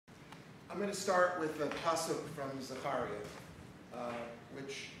I'm going to start with a pasuk from Zechariah,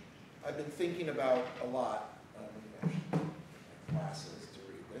 which I've been thinking about a lot. Let me actually have glasses to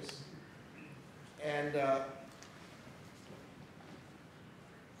read this. And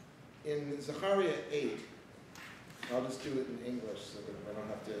in Zechariah 8, I'll just do it in English so that I don't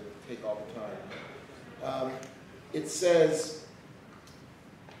have to take all the time. It says,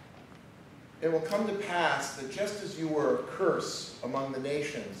 "It will come to pass that just as you were a curse among the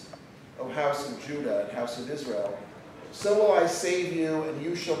nations, O house of Judah and house of Israel, so will I save you, and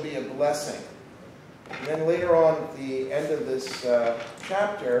you shall be a blessing." And then later on at the end of this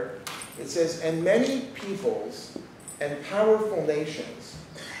chapter, it says, "And many peoples and powerful nations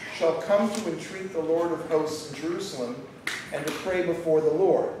shall come to entreat the Lord of hosts in Jerusalem and to pray before the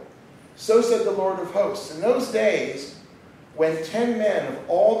Lord. So said the Lord of hosts, in those days, when 10 men of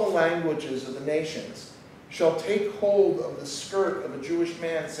all the languages of the nations shall take hold of the skirt of a Jewish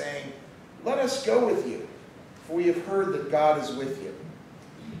man, saying, 'Let us go with you, for we have heard that God is with you.'"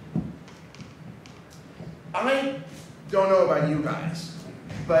 I don't know about you guys,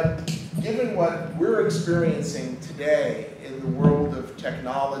 but given what we're experiencing today in the world of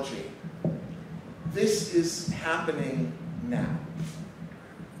technology, this is happening now.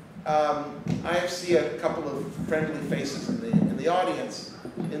 I see a couple of friendly faces in the audience.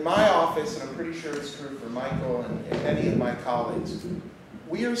 In my office, and I'm pretty sure it's true for Michael and many of my colleagues,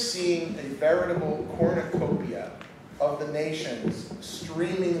 we are seeing a veritable cornucopia of the nations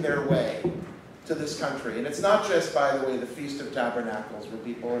streaming their way to this country. And it's not just, by the way, the Feast of Tabernacles where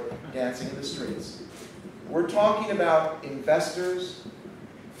people are dancing in the streets. We're talking about investors.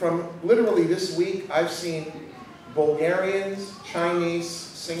 From literally this week, I've seen Bulgarians, Chinese,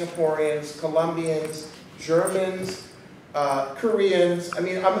 Singaporeans, Colombians, Germans, Koreans. I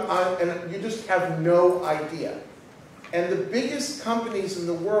mean, and you just have no idea. And the biggest companies in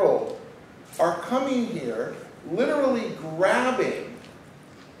the world are coming here, literally grabbing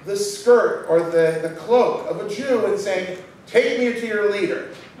the skirt or the cloak of a Jew and saying, "Take me to your leader."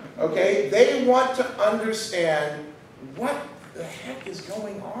 Okay? They want to understand what the heck is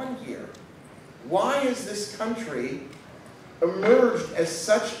going on here. Why is this country emerged as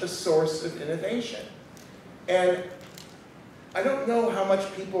such a source of innovation? And I don't know how much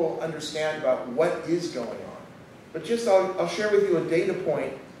people understand about what is going on. But just I'll share with you a data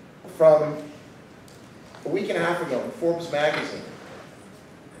point from a week and a half ago in Forbes magazine.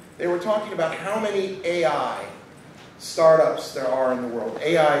 They were talking about how many AI startups there are in the world.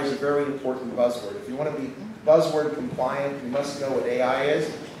 AI is a very important buzzword. If you want to be buzzword compliant, you must know what AI is.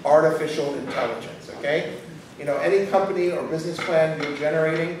 Artificial intelligence, okay? You know, any company or business plan you're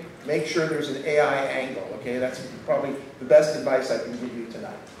generating, make sure there's an AI angle, okay? That's probably the best advice I can give you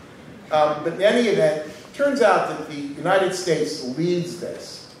tonight. But in any event, it turns out that the United States leads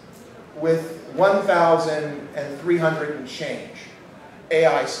this with 1,300 and change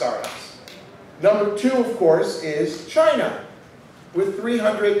AI startups. Number 2, of course, is China with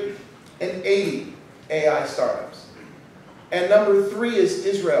 380 AI startups. And number 3 is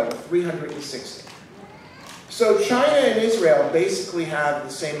Israel with 360. So China and Israel basically have the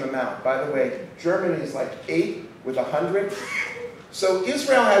same amount. By the way, Germany is like 8 with 100. So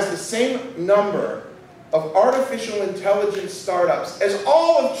Israel has the same number of artificial intelligence startups as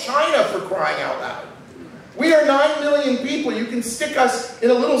all of China, for crying out loud. We are 9 million people. You can stick us in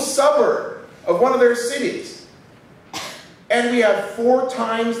a little suburb of one of their cities. And we have 4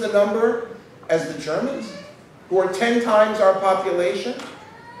 times the number as the Germans, who are 10 times our population.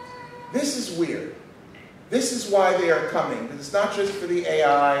 This is weird. This is why they are coming. It's not just for the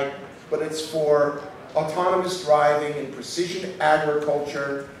AI, but it's for autonomous driving and precision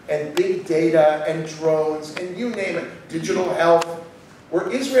agriculture and big data and drones and you name it, digital health, where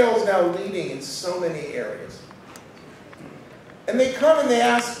Israel is now leading in so many areas. And they come and they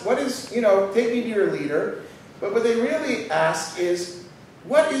ask, what is, take me to your leader. But what they really ask is,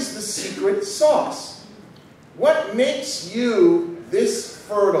 what is the secret sauce? What makes you this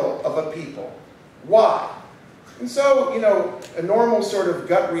fertile of a people? Why? And so, a normal sort of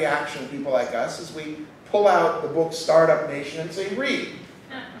gut reaction, people like us, is we pull out the book Startup Nation and say, read.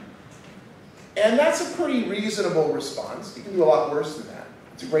 And that's a pretty reasonable response. You can do a lot worse than that.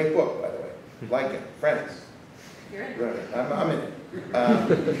 It's a great book, by the way. Like it. Friends. You're in it. Right. I'm in it.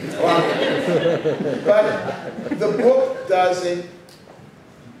 But the book doesn't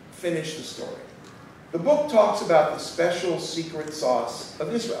finish the story. The book talks about the special secret sauce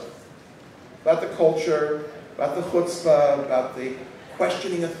of Israel. About the culture, about the chutzpah, about the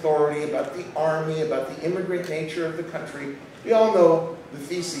questioning authority, about the army, about the immigrant nature of the country. We all know the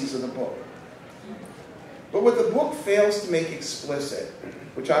theses of the book. But what the book fails to make explicit,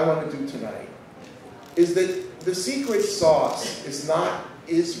 which I want to do tonight, is that the secret sauce is not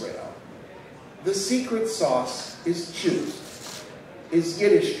Israel. The secret sauce is Jews, is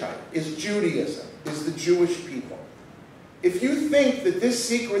Yiddishkeit, is Judaism, is the Jewish people. If you think that this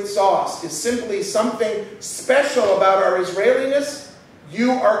secret sauce is simply something special about our Israeliness,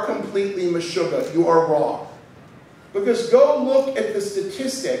 you are completely meshugah. You are wrong. Because go look at the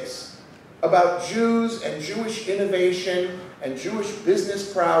statistics about Jews and Jewish innovation and Jewish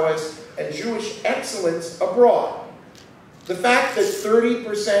business prowess and Jewish excellence abroad. The fact that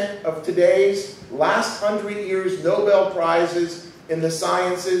 30% of today's last 100 years Nobel Prizes in the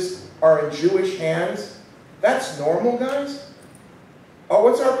sciences are in Jewish hands, that's normal, guys? Oh,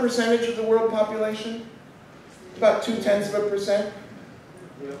 what's our percentage of the world population? About 0.2%.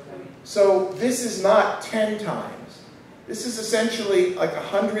 So this is not 10 times. This is essentially like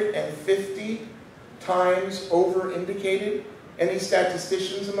 150 times over-indicated. Any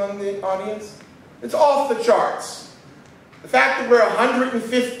statisticians among the audience? It's off the charts. The fact that we're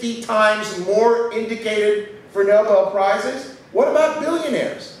 150 times more indicated for Nobel Prizes, what about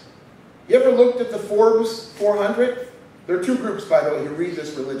billionaires? You ever looked at the Forbes 400? There are two groups, by the way, who read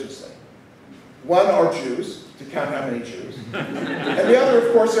this religiously. One are Jews, to count how many Jews. And the other,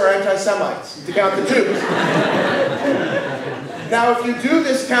 of course, are anti-Semites, to count the Jews. Now, if you do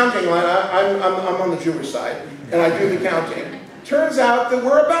this counting line, I'm on the Jewish side, and I do the counting. Turns out that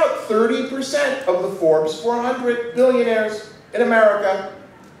we're about 30% of the Forbes 400 billionaires in America.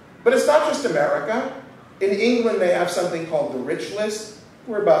 But it's not just America. In England, they have something called the Rich List.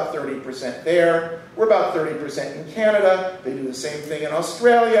 We're about 30% there. We're about 30% in Canada. They do the same thing in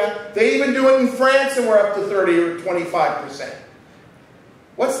Australia. They even do it in France, and we're up to 30 or 25%.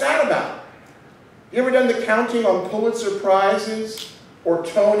 What's that about? You ever done the counting on Pulitzer Prizes, or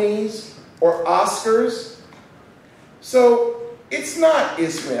Tonys, or Oscars? So it's not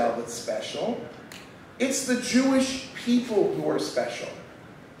Israel that's special. It's the Jewish people who are special.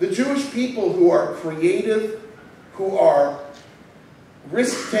 The Jewish people who are creative, who are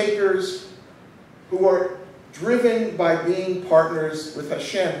risk takers, who are driven by being partners with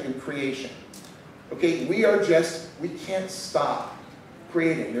Hashem in creation. Okay, we can't stop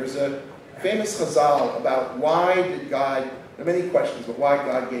creating. There's a famous chazal about why did God, there are many questions, but why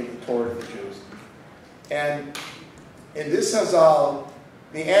God gave the Torah to the Jews. And in this chazal,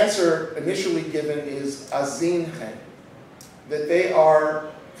 the answer initially given is azinchen, that they are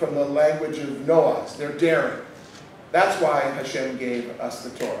from the language of Noah's, they're daring. That's why Hashem gave us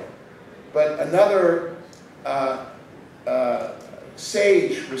the Torah. But another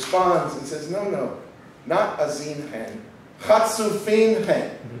sage responds and says, no, not azinchen,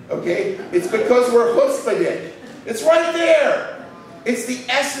 chatzufinchen. Okay? It's because we're chutzpahdik. It's right there. It's the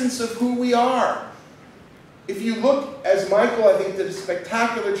essence of who we are. If you look, as Michael, I think, did a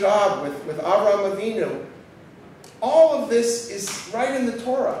spectacular job with Avraham Avinu, all of this is right in the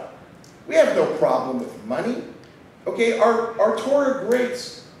Torah. We have no problem with money. Okay, our Torah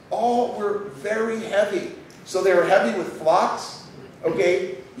greats all were very heavy. So they were heavy with flocks.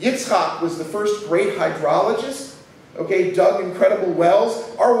 Okay, Yitzchak was the first great hydrologist. Okay, dug incredible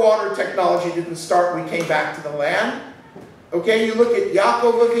wells. Our water technology didn't start when we came back to the land. Okay, you look at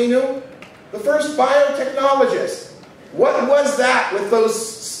Yaakov Avinu, the first biotechnologist. What was that with those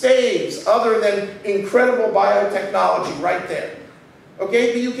staves other than incredible biotechnology right there?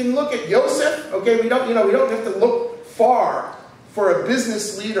 Okay, but you can look at Yosef. Okay, we don't have to look far for a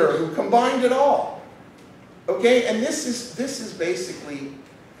business leader who combined it all. Okay, and this is basically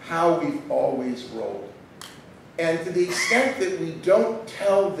how we've always rolled. And to the extent that we don't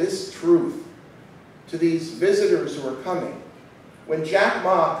tell this truth to these visitors who are coming, when Jack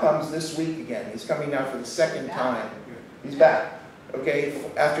Ma comes this week again, he's coming now for the second time. He's back. Okay,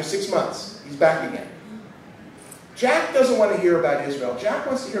 after 6 months, he's back again. Jack doesn't want to hear about Israel. Jack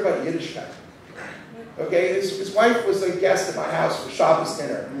wants to hear about Yiddishkeit. Okay, his wife was a guest at my house for Shabbos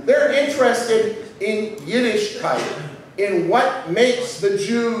dinner. They're interested in Yiddishkeit, in what makes the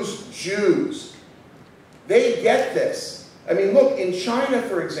Jews Jews. They get this. I mean, look, in China,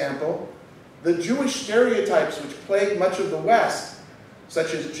 for example, the Jewish stereotypes which plague much of the West,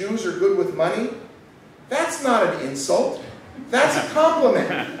 such as Jews are good with money, that's not an insult. That's a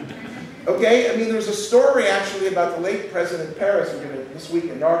compliment. Okay? I mean, there's a story actually about the late President Peres. We're going to this week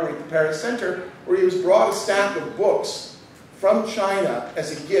inaugurate the Peres Center, where he was brought a stack of books from China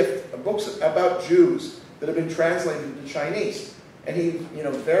as a gift, books about Jews that have been translated into Chinese. And he,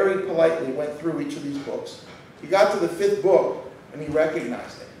 very politely went through each of these books. He got to the 5th book, and he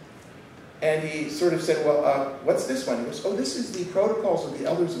recognized it. And he sort of said, well, what's this one? He goes, oh, this is the Protocols of the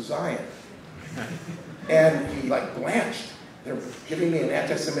Elders of Zion. And he like blanched. They're giving me an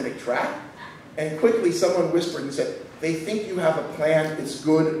anti-Semitic tract? And quickly someone whispered and said, they think you have a plan, it's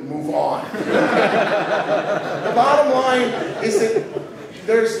good, move on. The bottom line is that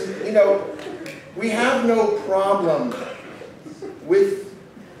there's, we have no problem with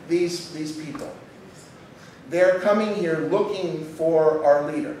these people. They're coming here looking for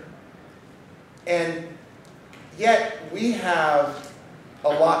our leader. And yet we have a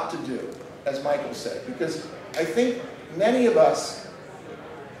lot to do, as Michael said, because I think many of us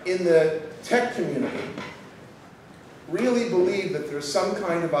in the tech community really believe that there's some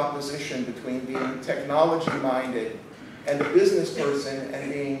kind of opposition between being technology-minded and a business person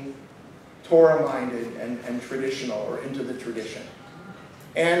and being Torah-minded and traditional or into the tradition.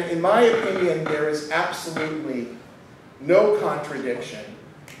 And in my opinion, there is absolutely no contradiction.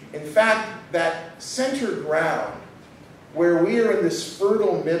 In fact, that center ground where we are in this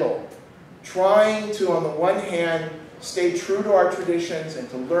fertile middle, trying to, on the one hand, stay true to our traditions and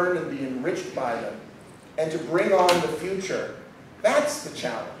to learn and be enriched by them, and to bring on the future, that's the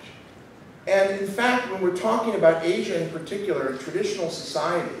challenge. And in fact, when we're talking about Asia in particular, and traditional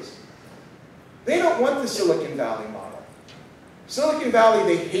societies, they don't want the Silicon Valley model. Silicon Valley,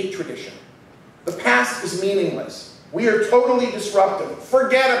 they hate tradition. The past is meaningless. We are totally disruptive.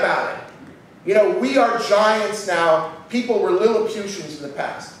 Forget about it. We are giants now. People were Lilliputians in the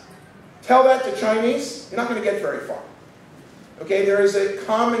past. Tell that to Chinese, you're not going to get very far. Okay, there is a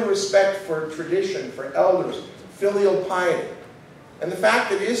common respect for tradition, for elders, filial piety. And the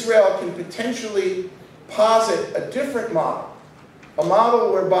fact that Israel can potentially posit a different model, a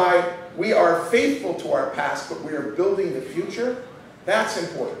model whereby we are faithful to our past, but we are building the future, that's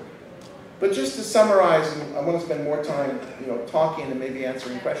important. But just to summarize, and I want to spend more time talking and maybe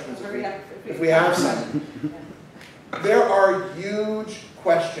answering questions if we have some. There are huge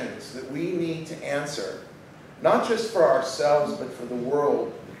questions that we need to answer, not just for ourselves, but for the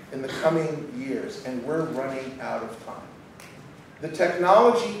world in the coming years, and we're running out of time. The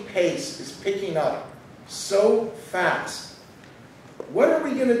technology pace is picking up so fast. What are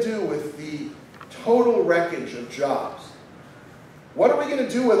we going to do with the total wreckage of jobs? What are we going to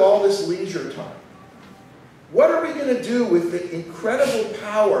do with all this leisure time? What are we going to do with the incredible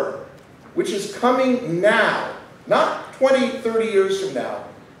power which is coming now, not 20, 30 years from now,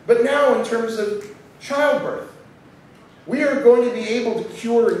 but now in terms of childbirth? We are going to be able to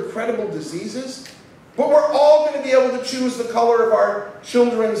cure incredible diseases, but we're all going to be able to choose the color of our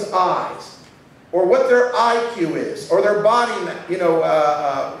children's eyes, or what their IQ is, or their body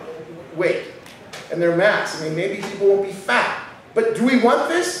weight, and their mass. I mean, maybe people won't be fat. But do we want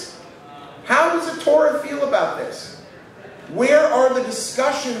this? How does the Torah feel about this? Where are the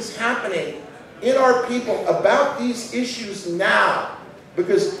discussions happening in our people about these issues now?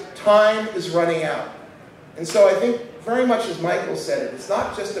 Because time is running out. And so I think, very much as Michael said it, it's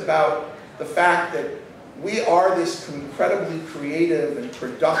not just about the fact that we are this incredibly creative and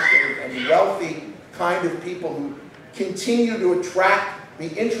productive and wealthy kind of people who continue to attract the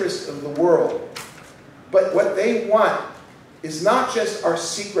interest of the world. But what they want is not just our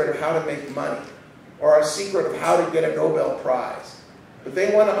secret of how to make money or our secret of how to get a Nobel Prize, but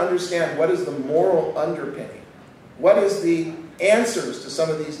they want to understand what is the moral underpinning, what is the answers to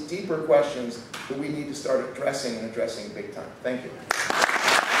some of these deeper questions that we need to start addressing and addressing big time. Thank you.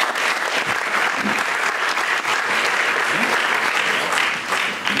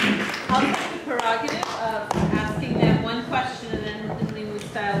 I'll take the prerogative of asking them one question, and then in Limud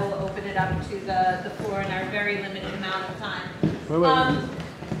style we'll open it up to the floor in our very limited amount of time.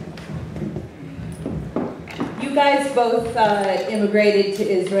 You guys both immigrated to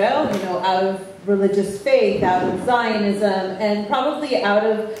Israel, out of religious faith, out of Zionism, and probably out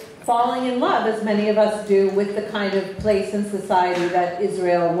of falling in love, as many of us do, with the kind of place and society that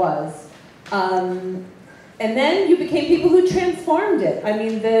Israel was. And then you became people who transformed it. I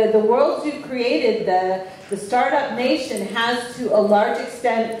mean, the worlds you've created, the startup nation has to a large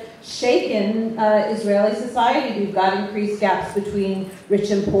extent shaken Israeli society. We've got increased gaps between rich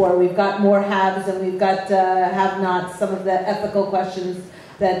and poor. We've got more haves and we've got have-nots. Some of the ethical questions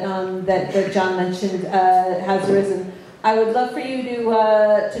that Jon mentioned has arisen. I would love for you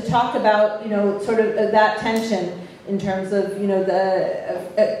to talk about sort of that tension in terms of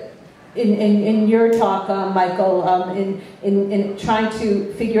in your talk, Michael, in trying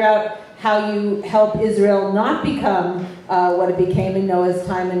to figure out how you help Israel not become what it became in Noah's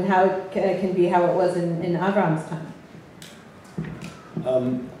time, and how it can be how it was in Avram's time.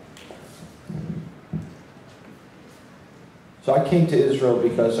 So I came to Israel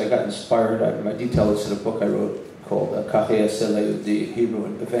because I got inspired. My detail is in a book I wrote called Kahea Seleu, the Hebrew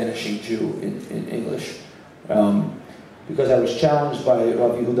and the Vanishing Jew in English. Because I was challenged by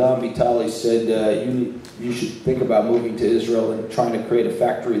Rav Yehuda Amital. He said, you should think about moving to Israel and trying to create a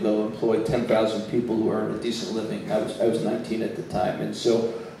factory that will employ 10,000 people who earn a decent living. I was 19 at the time, and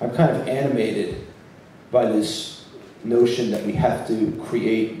so I'm kind of animated by this notion that we have to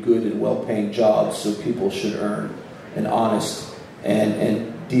create good and well-paying jobs so people should earn an honest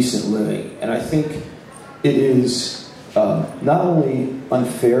and decent living. And I think it is not only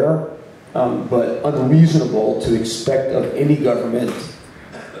unfair, but unreasonable to expect of any government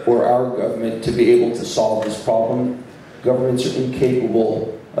or our government to be able to solve this problem. Governments are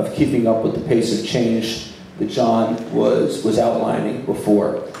incapable of keeping up with the pace of change that Jon was outlining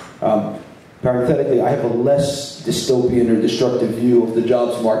before. Parenthetically, I have a less dystopian or destructive view of the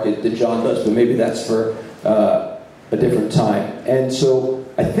jobs market than Jon does, but maybe that's for a different time. And so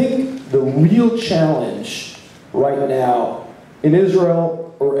I think the real challenge right now in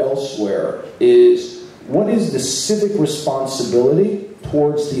Israel or elsewhere is, what is the civic responsibility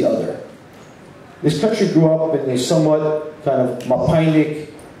towards the other? This country grew up in a somewhat kind of Mapainik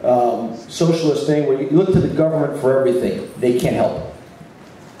socialist thing where you look to the government for everything. They can't help.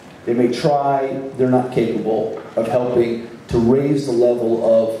 They may try, they're not capable of helping to raise the level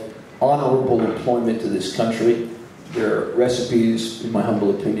of honorable employment to this country. Their recipes, in my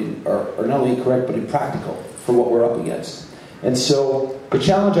humble opinion, are not only incorrect but impractical for what we're up against. And so the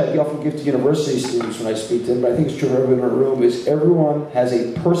challenge I often give to university students when I speak to them, but I think it's true for everyone in the room, is everyone has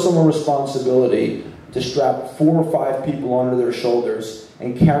a personal responsibility to strap 4 or 5 people onto their shoulders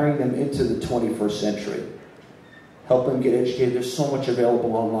and carrying them into the 21st century. Help them get educated. There's so much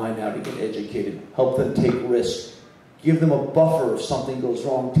available online now to get educated. Help them take risks. Give them a buffer if something goes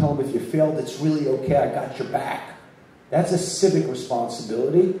wrong. Tell them if you failed, it's really okay, I got your back. That's a civic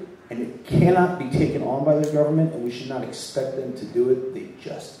responsibility, and it cannot be taken on by the government, and we should not expect them to do it. They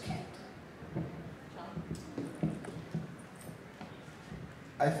just can't.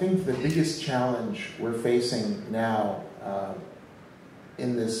 I think the biggest challenge we're facing now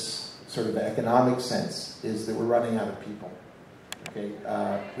in this sort of economic sense is that we're running out of people. Okay,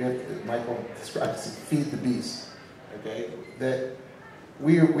 we have, Michael describes it, feed the beast. Okay, that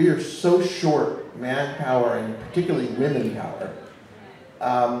we are so short manpower, and particularly women power,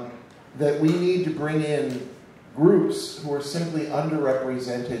 that we need to bring in groups who are simply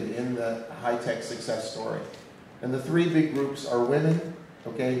underrepresented in the high-tech success story. And the 3 big groups are women,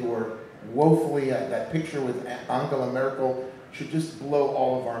 okay, who are woefully, that picture with Angela Merkel should just blow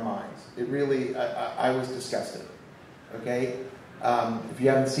all of our minds. It really, I was disgusted, okay? If you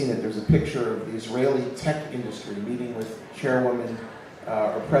haven't seen it, there's a picture of the Israeli tech industry meeting with Chairwoman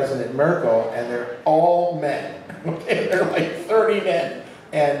or President Merkel, and they're all men, okay? They're like 30 men,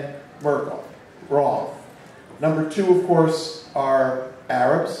 and Merkel. Wrong. Number 2, of course, are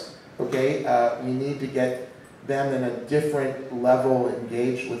Arabs, okay? We need to get them in a different level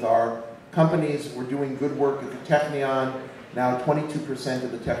engaged with our companies. We're doing good work at the Technion. Now 22%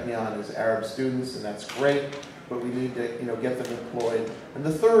 of the Technion is Arab students, and that's great, but we need to get them employed. And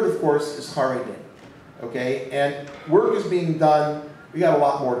the third, of course, is Haredim, okay? And work is being done. We got a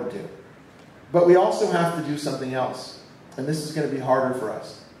lot more to do. But we also have to do something else, and this is going to be harder for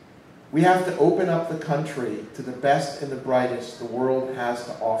us. We have to open up the country to the best and the brightest the world has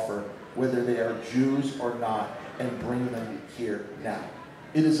to offer, whether they are Jews or not, and bring them here now.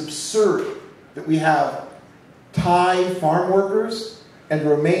 It is absurd that we have Thai farm workers and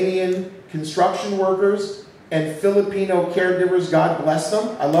Romanian construction workers and Filipino caregivers, God bless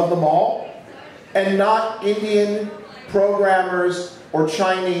them, I love them all, and not Indian programmers or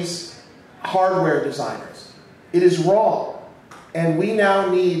Chinese hardware designers. It is wrong. And we now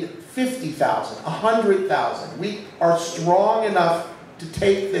need 50,000, 100,000. We are strong enough to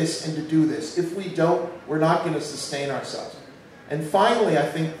take this and to do this. If we don't, we're not going to sustain ourselves. And finally, I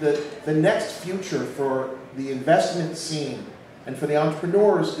think that the next future for the investment scene and for the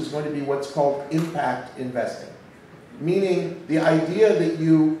entrepreneurs is going to be what's called impact investing. Meaning the idea that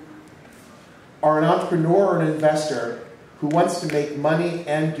you are an entrepreneur or an investor who wants to make money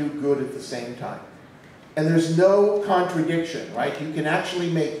and do good at the same time. And there's no contradiction, right? You can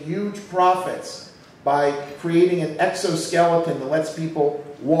actually make huge profits by creating an exoskeleton that lets people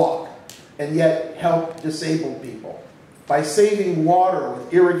walk and yet help disabled people. By saving water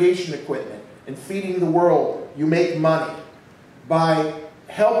with irrigation equipment and feeding the world, you make money. By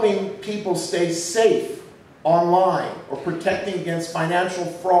helping people stay safe online or protecting against financial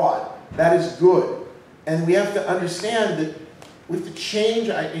fraud, that is good. And we have to understand that with the change,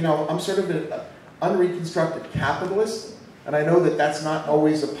 I'm sort of an unreconstructed capitalist, and I know that that's not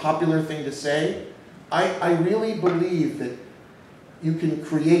always a popular thing to say, I really believe that you can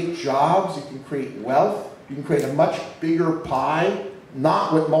create jobs, you can create wealth, you can create a much bigger pie,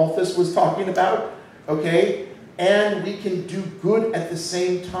 not what Malthus was talking about, okay? And we can do good at the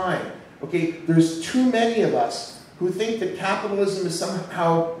same time, okay? There's too many of us who think that capitalism is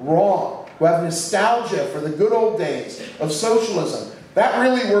somehow wrong, who have nostalgia for the good old days of socialism. That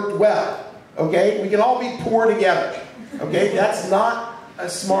really worked well, okay? We can all be poor together, okay? That's not a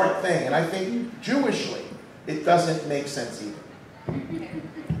smart thing, and I think Jewishly, it doesn't make sense either.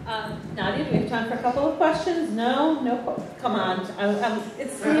 Nadia, do we have time for a couple of questions? No? No? Come on.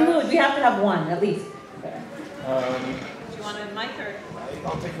 It's the mood. We have to have one, at least. Do you want a mic or?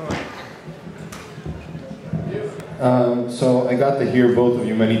 I'll take a mic. So I got to hear both of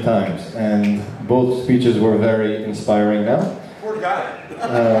you many times, and both speeches were very inspiring now. Poor guy.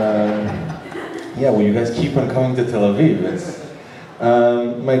 Yeah, well, you guys keep on coming to Tel Aviv.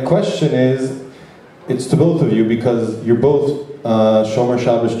 My question is, it's to both of you because you're both Shomer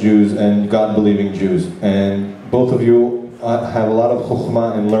Shabbos Jews and God-believing Jews, and both of you have a lot of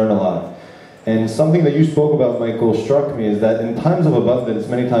chokhmah and learn a lot. And something that you spoke about, Michael, struck me is that in times of abundance,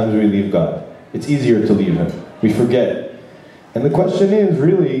 many times we leave God. It's easier to leave Him. We forget. And the question is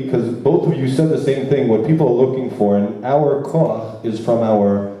really, because both of you said the same thing, what people are looking for, and our koach is from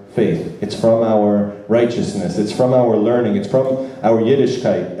our faith. It's from our righteousness. It's from our learning. It's from our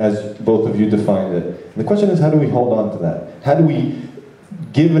Yiddishkeit, as both of you defined it. And the question is, how do we hold on to that? How do we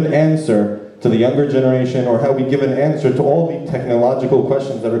give an answer to the younger generation, or how we give an answer to all the technological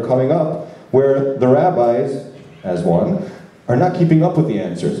questions that are coming up, where the rabbis, as one, are not keeping up with the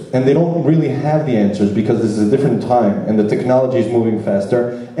answers. And they don't really have the answers because this is a different time, and the technology is moving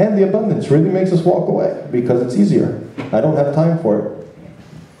faster, and the abundance really makes us walk away because it's easier. I don't have time for it.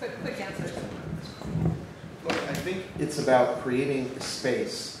 Quick answer. Look, I think it's about creating a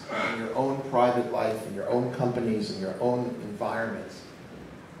space in your own private life, in your own companies, in your own environments,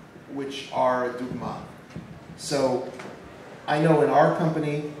 which are a dugma. So I know in our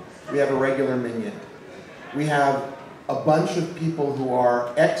company, we have a regular minion. We have a bunch of people who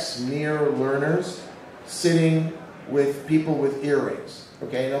are ex-Mir learners sitting with people with earrings.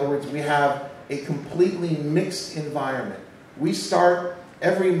 Okay, in other words, we have a completely mixed environment. We start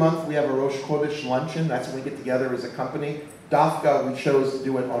every month. We have a Rosh Chodesh luncheon. That's when we get together as a company. Dafka, we chose to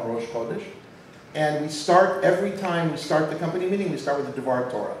do it on Rosh Chodesh, and we start every time we start the company meeting. We start with the Devar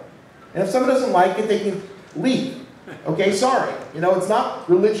Torah, and if someone doesn't like it, they can leave. Okay, sorry. You know, it's not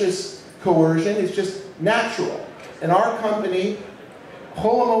religious coercion. It's just natural. In our company,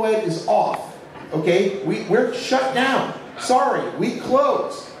 Chol HaMoed is off, okay? We're shut down. Sorry, we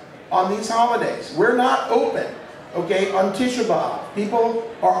close on these holidays. We're not open, okay, on Tisha B'Av. People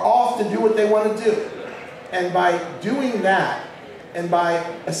are off to do what they want to do. And by doing that, and by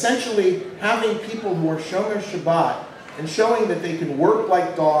essentially having people who are Shomer Shabbat and showing that they can work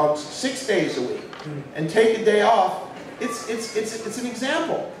like dogs 6 days a week and take a day off, it's an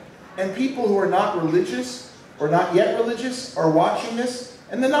example. And people who are not religious or not yet religious are watching this,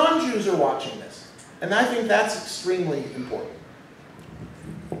 and the non-Jews are watching this. And I think that's extremely important.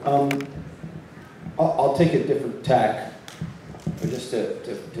 I'll take a different tack, just to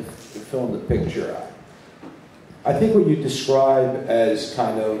fill in the picture. I think what you describe as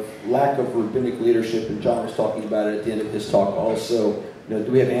kind of lack of rabbinic leadership, and John was talking about it at the end of his talk also, you know,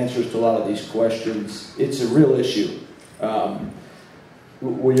 do we have answers to a lot of these questions? It's a real issue.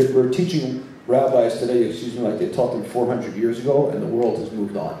 We're teaching rabbis today, like they taught them 400 years ago, and the world has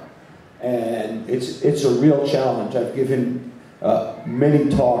moved on. And it's a real challenge. I've given many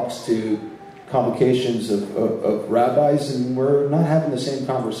talks to convocations of rabbis, and we're not having the same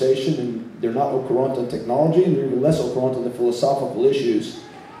conversation, and they're not okurant on technology, and they're even less okurant on the philosophical issues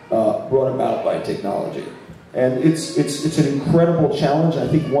brought about by technology. And it's an incredible challenge, and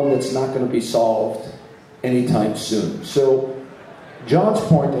I think one that's not going to be solved anytime soon. So John's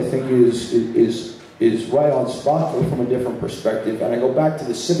point, I think, is right on spot, but from a different perspective. And I go back to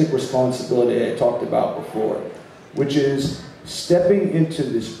the civic responsibility I talked about before, which is stepping into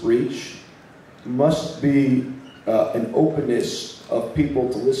this breach must be an openness of people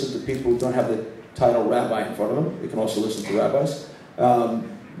to listen to people who don't have the title rabbi in front of them. They can also listen to rabbis. No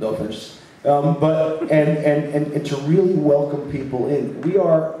offense. And to really welcome people in. We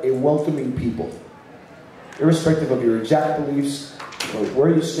are a welcoming people. Irrespective of your exact beliefs, or where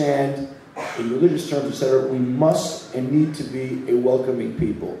you stand, in religious terms, etc., we must and need to be a welcoming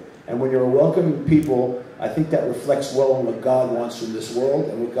people. And when you're a welcoming people, I think that reflects well on what God wants from this world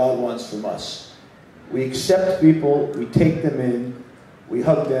and what God wants from us. We accept people, we take them in, we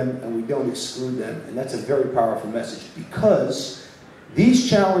hug them, and we don't exclude them. And that's a very powerful message, because these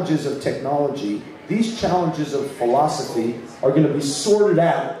challenges of technology, these challenges of philosophy are going to be sorted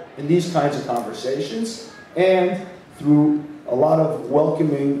out in these kinds of conversations and through a lot of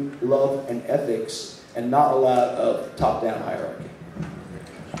welcoming love and ethics and not a lot of top-down hierarchy.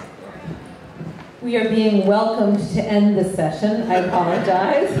 We are being welcomed to end this session. I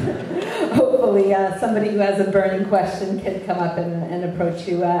apologize. Hopefully somebody who has a burning question can come up and approach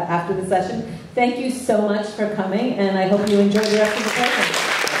you after the session. Thank you so much for coming, and I hope you enjoy the rest of the program.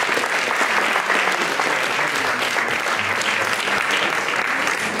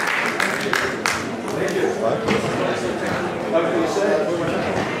 What can you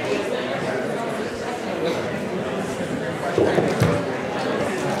say?